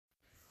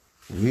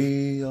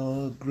We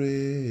are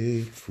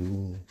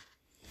grateful,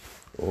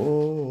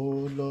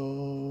 oh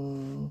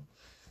Lord.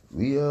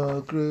 We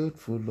are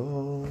grateful,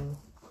 Lord.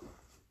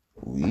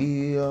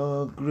 We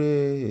are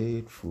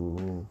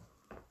grateful,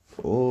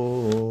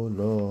 oh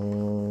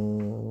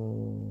Lord,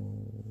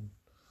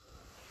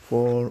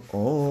 for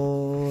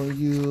all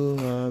you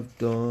have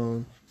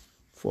done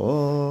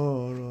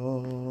for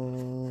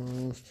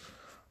us.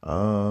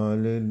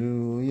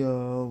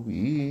 Hallelujah,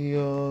 we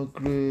are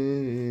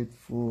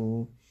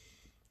grateful,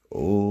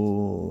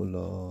 oh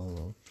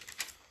Lord.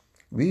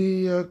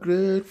 We are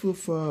grateful,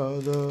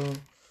 Father.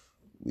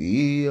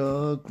 We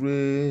are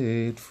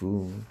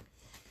grateful,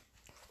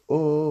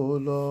 oh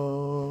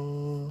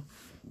Lord.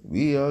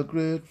 We are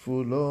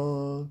grateful,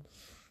 Lord.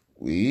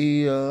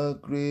 We are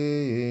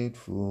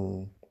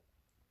grateful,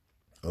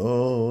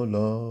 oh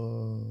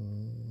Lord,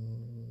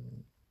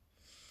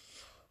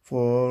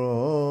 for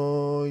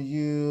all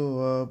you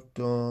have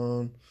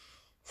done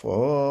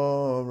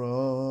for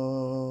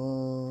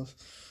us.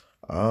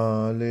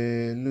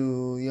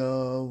 Hallelujah,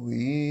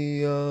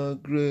 we are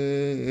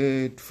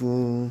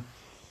grateful,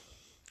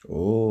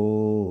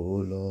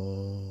 oh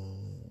Lord.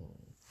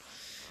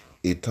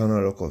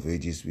 Eternal Rock of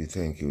Ages, we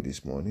thank you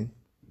this morning.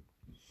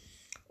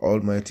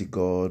 Almighty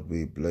God,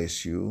 we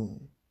bless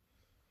you.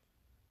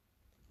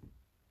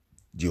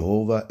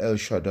 Jehovah El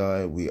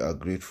Shaddai, we are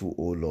grateful,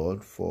 O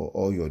Lord, for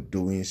all your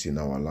doings in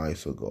our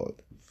lives, O God.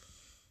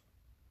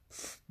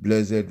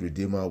 Blessed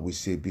Redeemer, we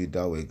say, be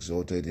thou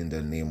exalted in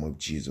the name of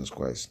Jesus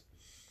Christ.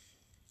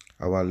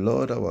 Our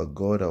Lord, our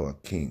God, our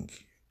King,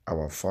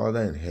 our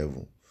Father in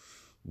heaven,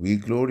 we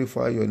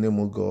glorify your name,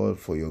 O God,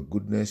 for your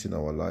goodness in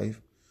our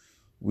life.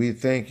 We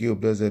thank you,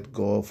 blessed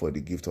God, for the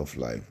gift of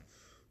life.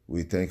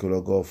 We thank you,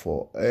 Lord God,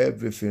 for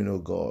everything, O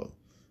God.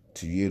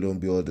 To you alone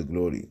be all the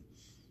glory.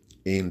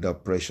 In the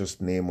precious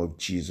name of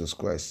Jesus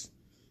Christ.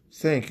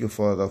 Thank you,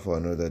 Father, for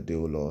another day,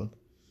 O Lord.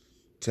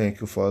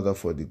 Thank you, Father,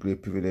 for the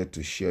great privilege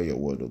to share your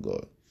word, O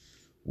God.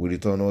 We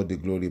return all the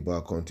glory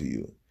back unto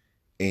you.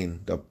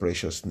 In the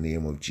precious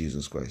name of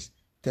Jesus Christ.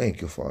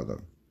 Thank you, Father.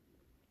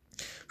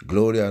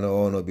 Glory and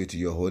honor be to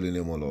your holy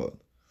name, O Lord.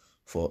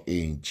 For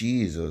in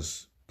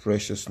Jesus'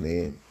 precious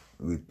name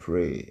we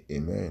pray.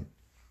 Amen.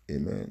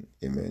 Amen.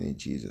 Amen. In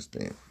Jesus'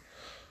 name.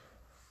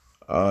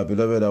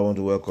 Beloved, I want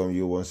to welcome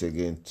you once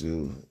again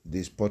to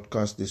this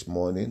podcast this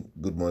morning.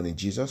 Good morning,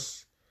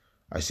 Jesus.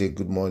 I say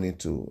good morning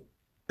to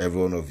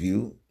every one of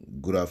you.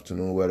 Good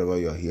afternoon, wherever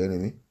you are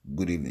hearing me.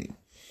 Good evening.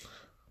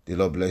 The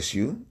Lord bless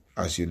you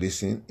as you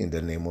listen in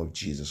the name of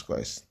Jesus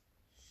Christ.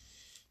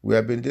 We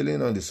have been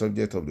dealing on the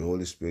subject of the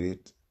Holy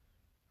Spirit.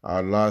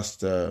 Our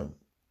last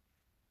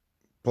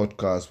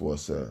podcast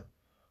was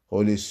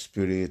Holy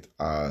Spirit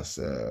as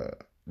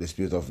the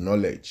Spirit of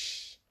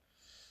knowledge.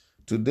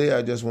 Today,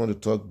 I just want to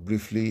talk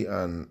briefly,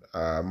 and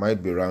I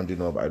might be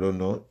rounding up. I don't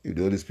know if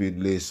the Holy Spirit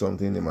lays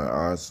something in my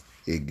heart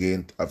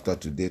again after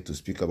today to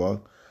speak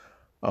about.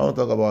 I want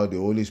to talk about the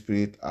Holy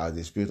Spirit as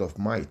the Spirit of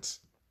might,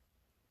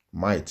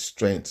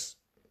 strength,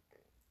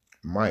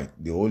 might.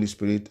 The Holy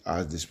Spirit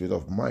as the Spirit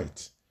of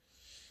might.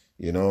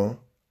 You know,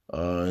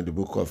 in the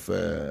book of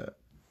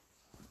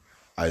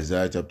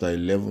Isaiah chapter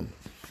 11,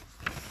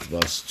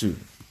 verse 2.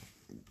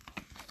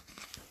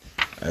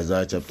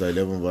 Isaiah chapter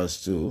 11,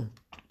 verse 2.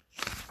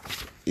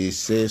 It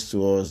says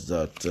to us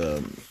that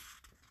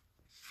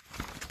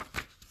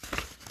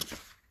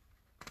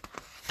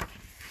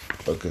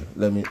okay,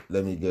 let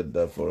me get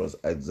that for us.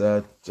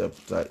 Isaiah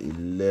chapter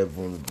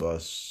 11,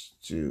 verse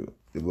 2.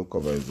 The book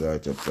of Isaiah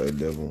chapter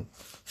 11,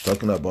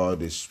 talking about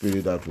the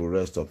Spirit that will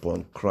rest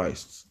upon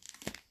Christ.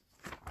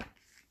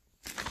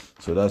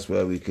 So that's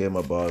where we came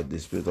about the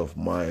Spirit of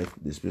might,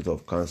 the Spirit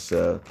of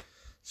counsel,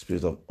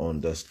 Spirit of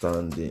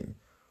understanding.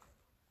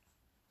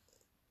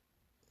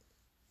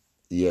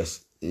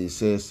 Yes, it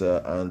says,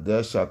 and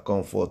there shall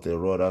come forth a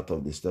rod out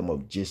of the stem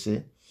of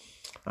Jesse,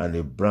 and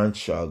a branch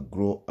shall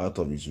grow out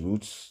of his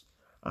roots,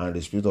 and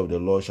the Spirit of the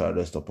Lord shall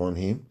rest upon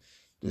him,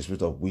 the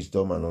Spirit of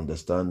wisdom and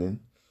understanding,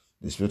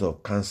 the Spirit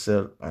of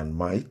counsel and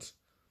might,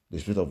 the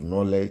Spirit of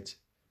knowledge,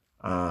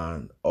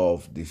 and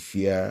of the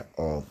fear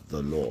of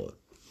the Lord.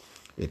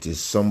 It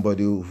is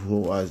somebody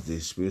who has the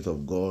Spirit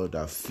of God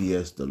that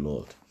fears the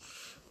Lord.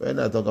 When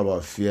I talk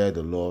about fear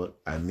the Lord,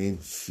 I mean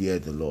fear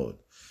the Lord.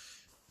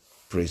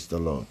 Praise the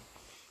Lord.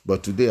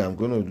 But today I'm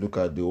going to look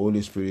at the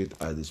Holy Spirit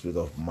as the Spirit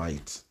of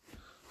might.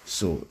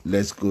 So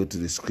let's go to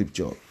the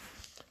scripture.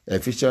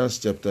 Ephesians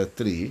chapter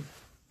 3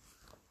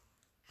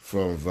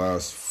 from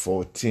verse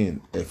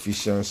 14.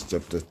 Ephesians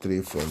chapter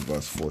 3 from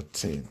verse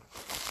 14.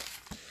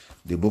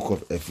 The book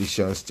of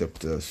Ephesians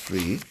chapter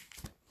 3.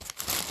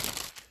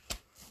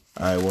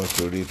 I want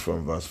to read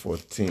from verse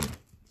 14.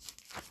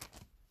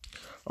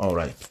 All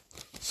right.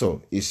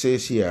 So it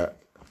says here,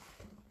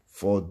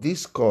 for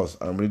this cause,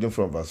 I'm reading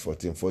from verse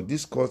 14. For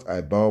this cause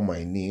I bow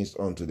my knees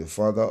unto the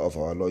Father of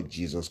our Lord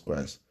Jesus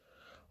Christ,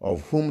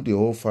 of whom the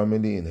whole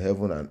family in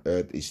heaven and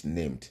earth is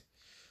named.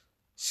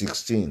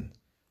 16.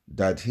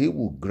 That he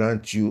will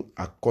grant you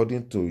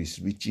according to his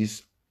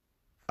riches,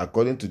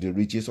 according to the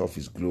riches of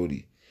his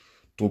glory,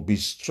 to be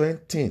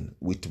strengthened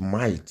with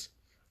might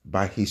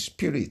by his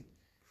Spirit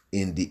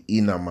in the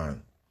inner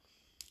man.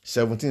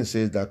 17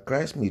 says that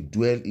Christ may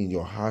dwell in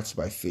your hearts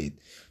by faith,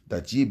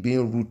 that ye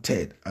being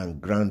rooted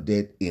and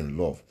grounded in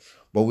love.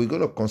 But we're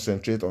going to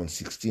concentrate on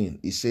 16.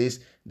 It says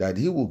that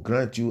he will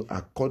grant you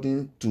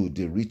according to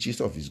the riches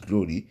of his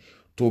glory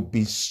to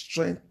be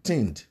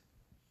strengthened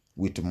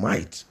with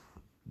might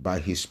by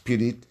his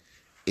Spirit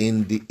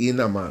in the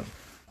inner man.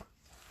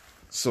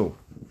 So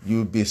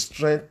you'll be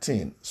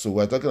strengthened. So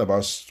we're talking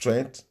about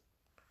strength,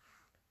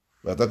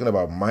 we're talking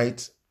about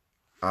might,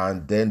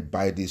 and then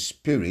by the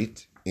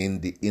Spirit in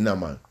the inner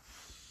man.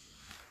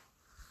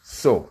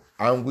 So,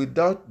 and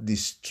without the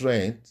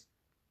strength,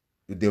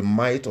 the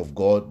might of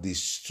God, the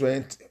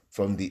strength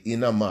from the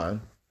inner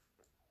man,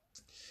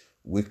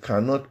 we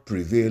cannot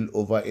prevail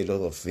over a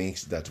lot of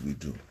things that we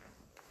do.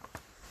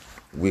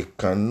 We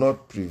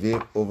cannot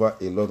prevail over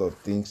a lot of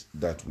things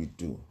that we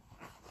do.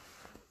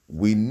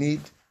 We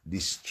need the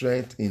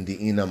strength in the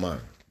inner man.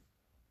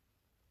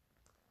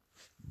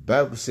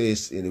 Bible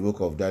says in the book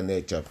of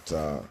Daniel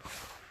chapter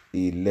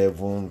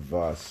 11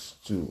 verse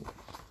 2,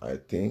 I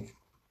think.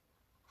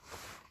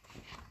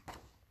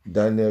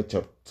 Daniel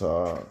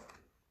chapter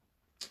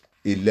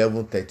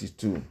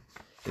 11:32.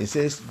 It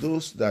says,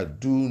 those that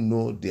do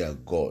know their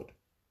God,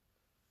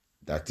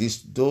 that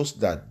is, those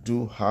that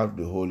do have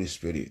the Holy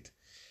Spirit,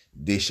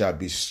 they shall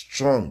be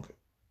strong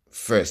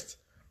first,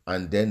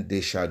 and then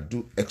they shall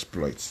do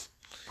exploits.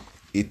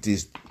 It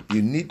is,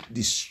 you need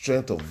the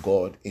strength of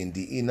God in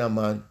the inner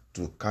man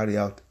to carry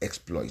out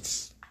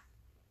exploits.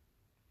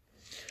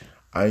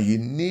 And you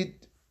need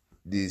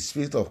the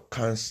spirit of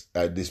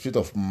the spirit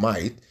of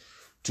might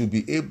to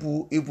be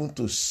able even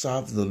to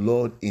serve the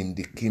Lord in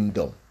the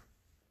kingdom.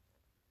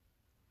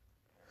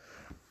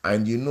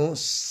 And you know,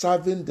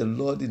 serving the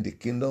Lord in the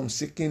kingdom,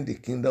 seeking the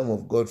kingdom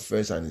of God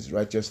first and his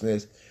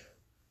righteousness,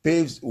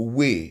 paves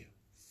way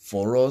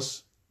for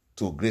us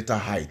to greater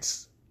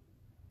heights.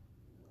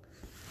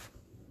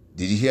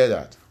 Did you hear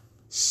that?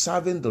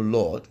 Serving the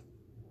Lord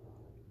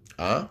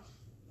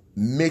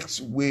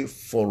makes way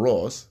for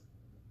us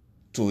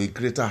to a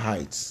greater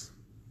heights.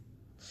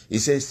 It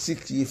says,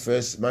 seek ye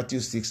first, Matthew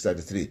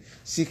 6:33,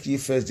 seek ye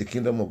first the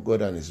kingdom of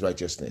God and his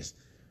righteousness,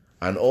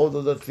 and all the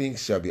other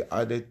things shall be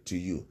added to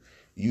you.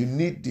 You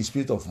need the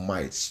spirit of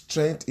might,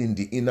 strength in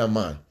the inner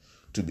man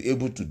to be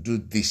able to do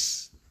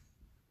this.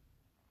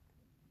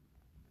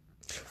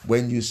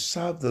 When you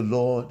serve the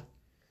Lord,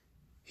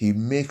 he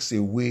makes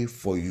a way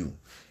for you.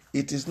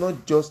 It is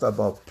not just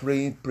about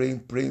praying,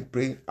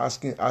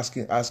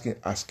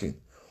 asking.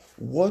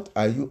 What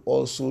are you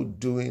also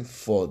doing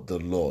for the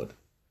Lord?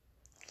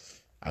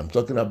 I'm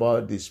talking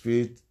about the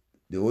Spirit,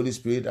 the Holy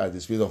Spirit as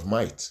the Spirit of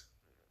might,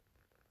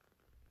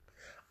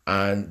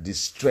 and the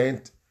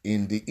strength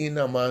in the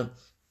inner man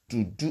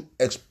to do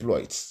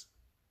exploits,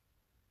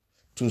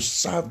 to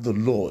serve the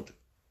Lord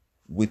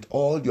with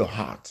all your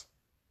heart.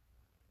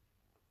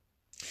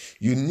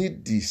 You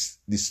need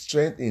the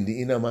strength in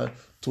the inner man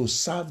to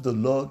serve the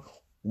Lord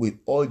with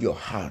all your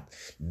heart.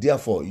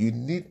 Therefore, you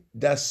need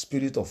that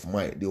spirit of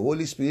might, the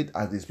Holy Spirit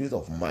as the spirit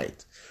of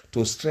might,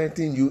 to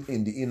strengthen you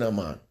in the inner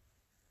man,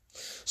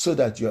 so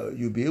that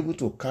you'll be able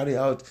to carry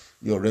out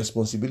your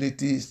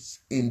responsibilities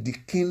in the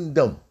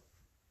kingdom.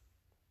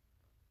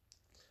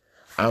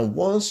 And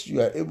once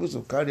you are able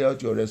to carry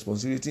out your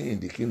responsibility in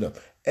the kingdom,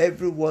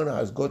 everyone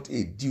has got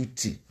a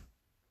duty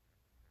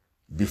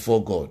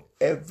before God.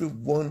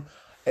 Everyone,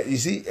 you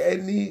see,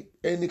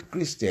 any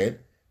Christian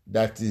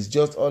that is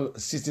just all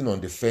sitting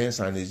on the fence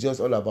and is just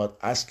all about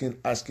asking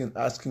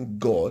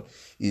God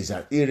is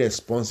an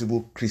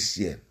irresponsible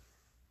Christian.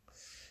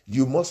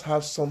 You must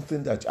have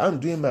something that I'm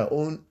doing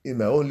in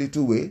my own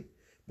little way,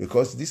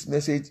 because this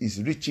message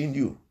is reaching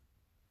you.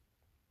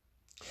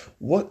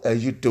 What are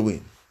you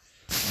doing?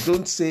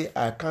 Don't say,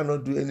 I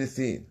cannot do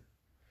anything.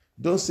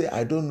 Don't say,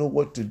 I don't know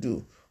what to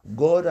do.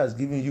 God has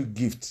given you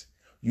gifts.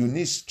 You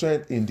need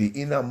strength in the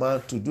inner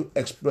man to do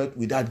exploit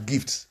with that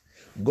gift.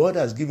 God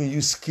has given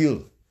you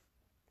skill.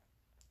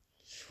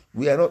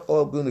 We are not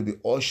all going to be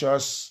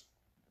ushers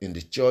in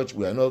the church.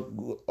 We are not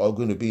all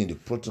going to be in the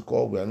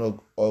protocol. We are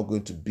not all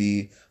going to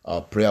be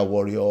a prayer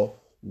warrior.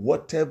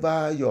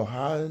 Whatever your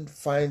hand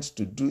finds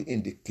to do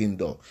in the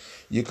kingdom,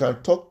 you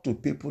can talk to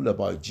people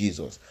about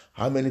Jesus.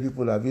 How many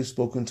people have you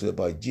spoken to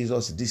about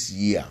Jesus this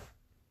year?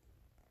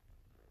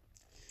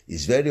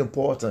 It's very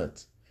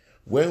important.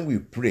 When we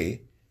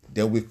pray,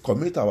 then we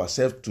commit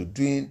ourselves to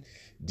doing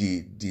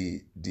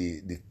the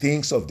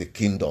things of the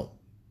kingdom.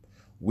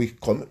 We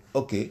commit,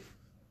 okay,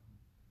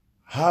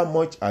 how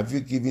much have you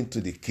given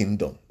to the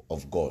kingdom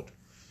of God?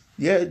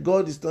 Yeah,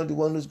 God is not the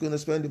one who's going to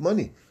spend the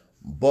money,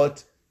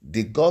 but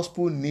the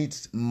gospel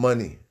needs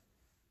money.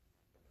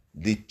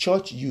 The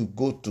church you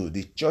go to,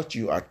 the church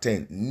you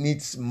attend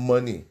needs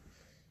money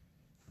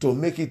to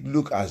make it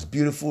look as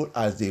beautiful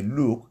as they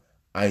look,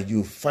 and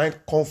you find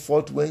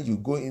comfort when you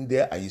go in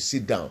there and you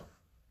sit down.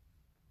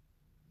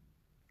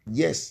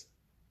 Yes.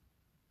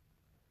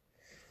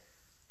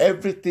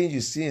 Everything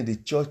you see in the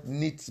church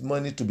needs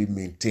money to be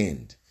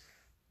maintained.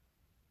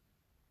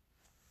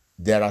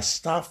 There are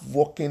staff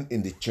working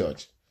in the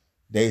church.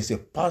 There is a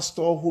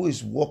pastor who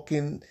is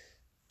working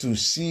to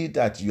see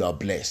that you are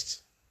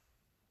blessed.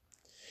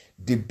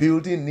 The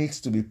building needs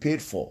to be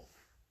paid for.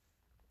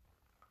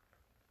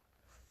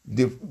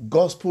 The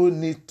gospel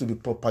needs to be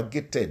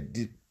propagated.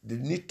 They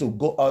need to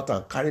go out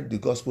and carry the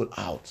gospel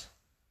out.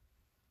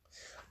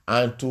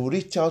 And to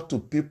reach out to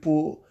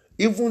people,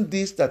 even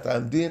this that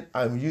I'm doing,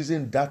 I'm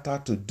using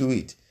data to do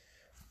it.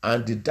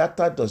 And the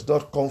data does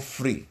not come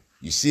free.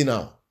 You see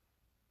now.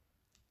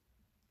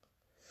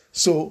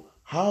 So,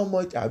 how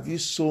much have you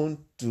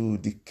sown to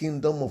the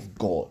kingdom of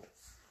God?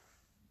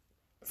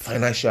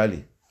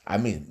 Financially. I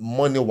mean,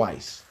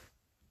 money-wise.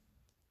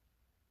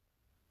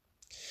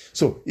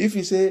 So, if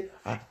you say,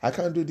 I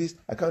can't do this,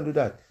 I can't do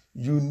that,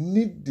 you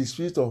need the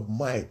spirit of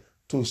might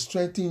to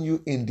strengthen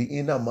you in the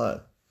inner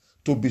man,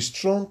 to be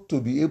strong,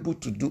 to be able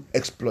to do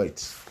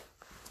exploits.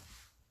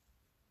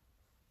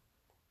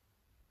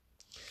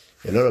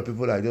 A lot of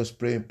people are just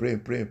praying.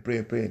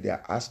 They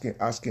are asking.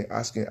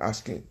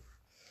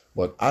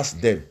 But ask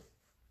them,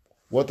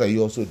 what are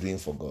you also doing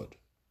for God?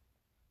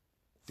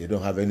 They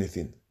don't have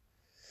anything.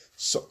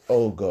 So,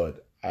 oh God,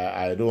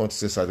 I don't want to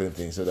say certain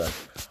things so that,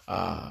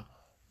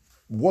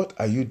 what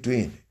are you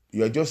doing?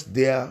 You are just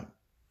there,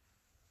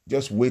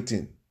 just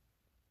waiting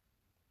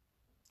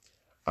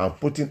and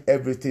putting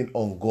everything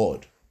on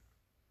God.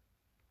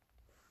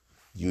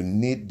 You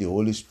need the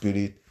Holy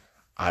Spirit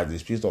as the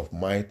spirit of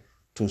might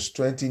to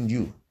strengthen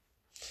you.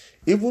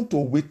 Even to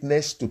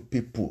witness to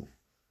people,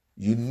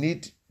 you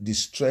need the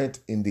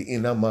strength in the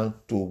inner man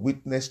to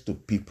witness to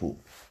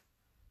people.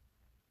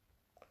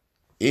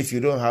 If you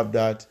don't have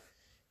that,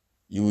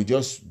 you will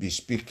just be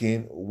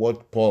speaking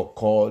what Paul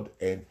called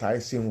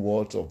enticing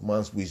words of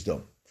man's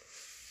wisdom,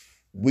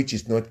 which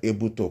is not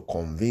able to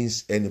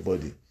convince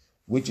anybody,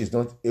 which is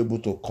not able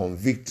to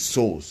convict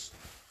souls.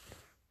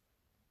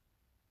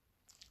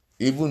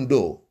 Even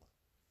though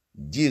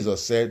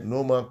Jesus said,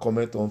 no man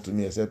cometh unto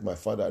me except my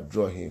Father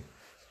draw him.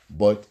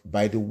 But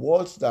by the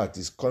words that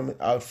is coming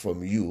out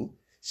from you,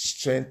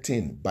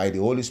 strengthened by the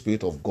Holy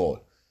Spirit of God,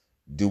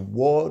 the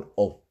word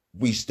of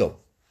wisdom,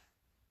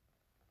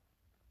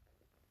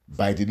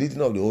 by the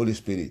leading of the Holy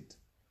Spirit,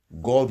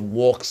 God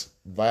walks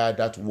via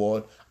that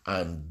word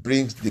and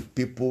brings the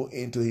people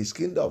into his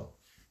kingdom.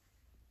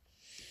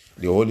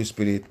 The Holy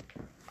Spirit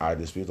are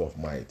the spirit of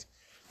might.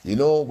 You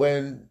know,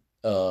 when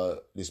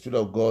the Spirit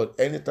of God,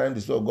 anytime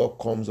the Spirit of God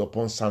comes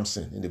upon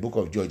Samson in the book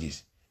of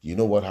Judges, you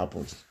know what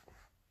happens.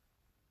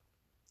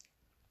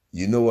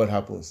 You know what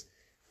happens.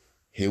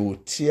 He will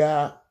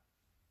tear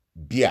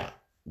bear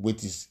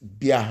with his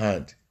bare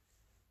hand.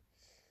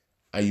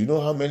 And you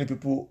know how many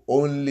people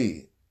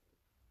only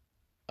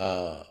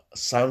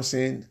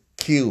Samson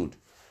killed?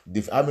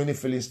 How many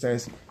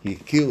Philistines he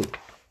killed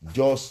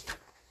just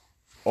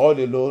all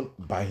alone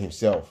by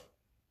himself?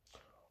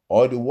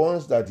 Or the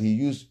ones that he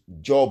used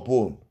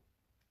jawbone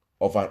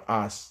of an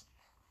ass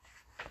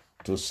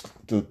to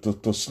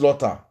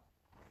slaughter,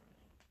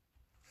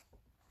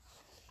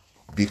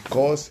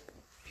 because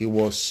he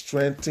was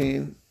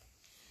strengthened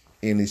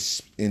in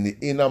the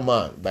inner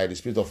man by the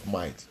spirit of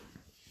might.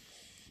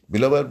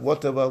 Beloved,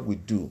 whatever we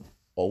do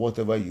or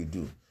whatever you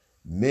do,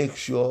 make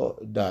sure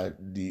that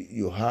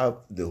you have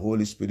the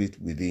Holy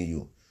Spirit within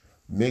you.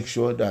 Make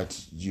sure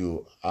that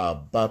you are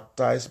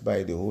baptized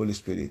by the Holy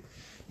Spirit,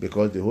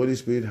 because the Holy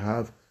Spirit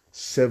have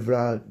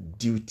several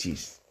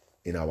duties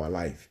in our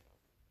life.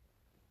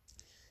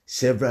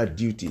 Several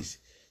duties.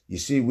 You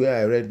see where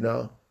I read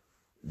now,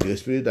 the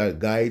Spirit that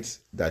guides,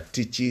 that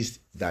teaches,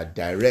 that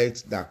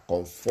directs, that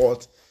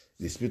comforts,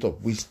 the Spirit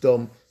of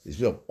wisdom, the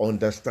Spirit of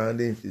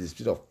understanding, is the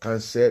Spirit of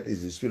counsel,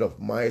 is the Spirit of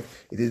might,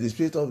 it is the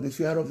Spirit of the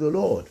fear of the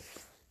Lord.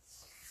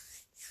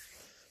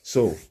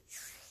 So,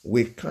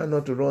 we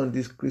cannot run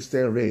this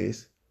Christian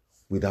race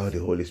without the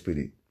Holy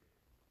Spirit.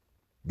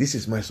 This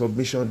is my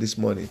submission this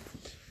morning.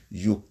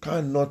 You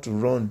cannot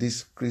run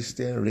this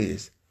Christian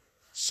race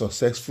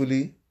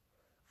successfully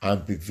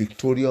and be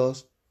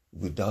victorious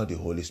without the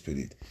Holy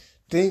Spirit.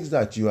 Things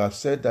that you have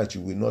said that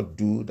you will not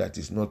do, that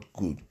is not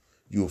good,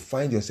 you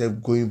find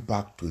yourself going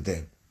back to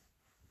them.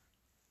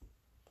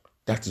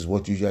 That is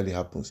what usually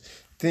happens.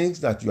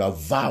 Things that you have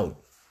vowed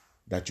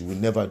that you will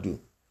never do.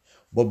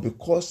 But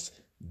because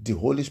the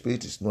Holy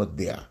Spirit is not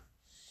there,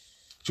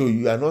 so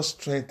you are not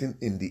strengthened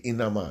in the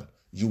inner man,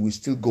 you will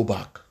still go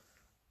back.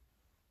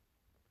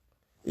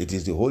 It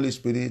is the Holy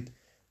Spirit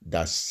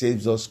that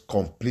saves us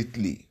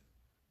completely.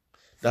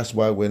 That's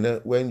why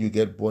when you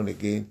get born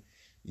again,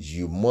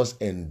 you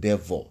must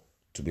endeavor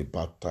to be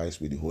baptized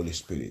with the Holy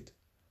Spirit.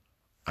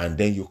 And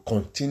then you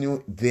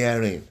continue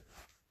therein.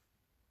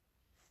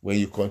 When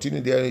you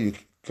continue therein, you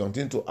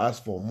continue to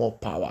ask for more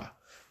power,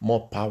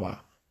 more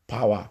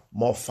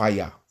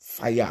fire.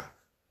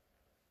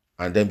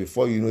 And then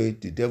before you know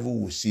it, the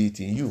devil will see it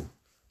in you,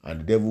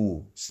 and the devil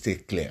will stay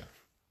clear.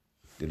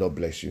 The Lord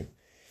bless you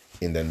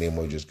in the name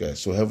of Jesus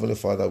Christ. So Heavenly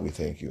Father, we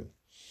thank you.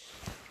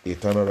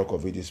 Eternal Rock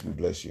of Ages, we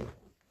bless you.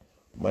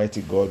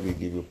 Mighty God, we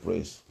give you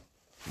praise.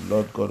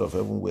 Lord God of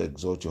heaven, we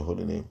exalt your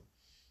holy name.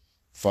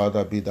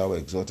 Father, be thou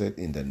exalted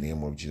in the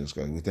name of Jesus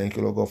Christ. We thank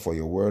you, Lord God, for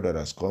your word that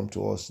has come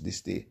to us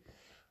this day.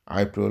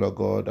 I pray, Lord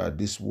God, that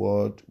this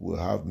word will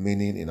have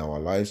meaning in our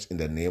lives in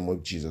the name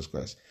of Jesus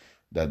Christ.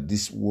 That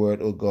this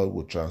word, oh God,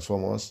 will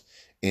transform us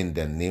in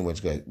the name of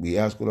Jesus Christ. We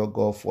ask, Lord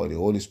God, for the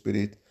Holy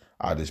Spirit,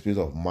 the Spirit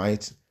of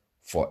might,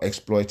 for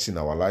exploits in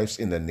our lives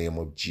in the name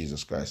of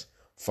Jesus Christ.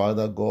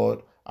 Father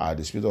God,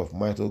 the Spirit of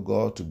might, oh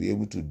God, to be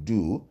able to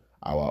do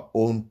our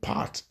own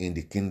part in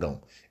the kingdom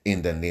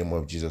in the name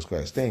of Jesus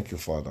Christ. Thank you,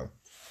 Father.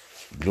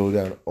 Glory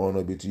and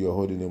honor be to your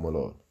holy name, O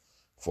Lord.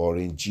 For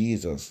in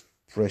Jesus'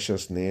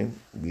 precious name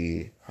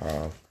we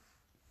have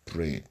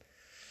prayed.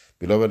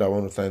 Beloved, I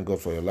want to thank God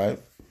for your life.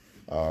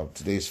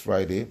 Today is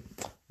Friday.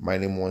 My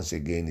name once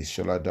again is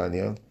Shola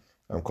Daniel.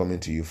 I'm coming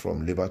to you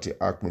from Liberty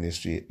Ark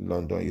Ministry,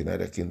 London,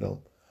 United Kingdom.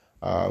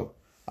 I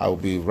will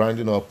be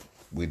rounding up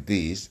with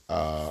this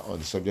on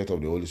the subject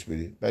of the Holy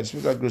Spirit. By the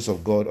special grace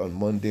of God, on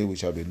Monday we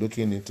shall be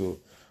looking into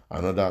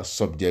another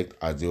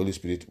subject as the Holy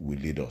Spirit will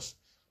lead us.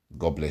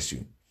 God bless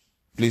you.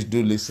 Please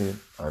do listen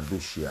and do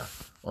share.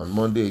 On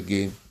Monday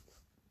again,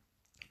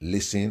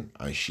 listen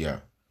and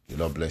share. The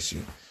Lord bless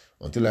you.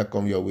 Until I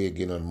come your way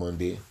again on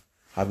Monday,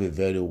 have a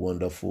very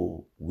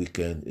wonderful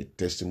weekend, a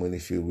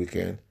testimony-filled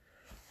weekend,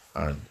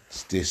 and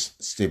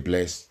stay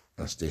blessed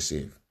and stay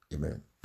safe. Amen.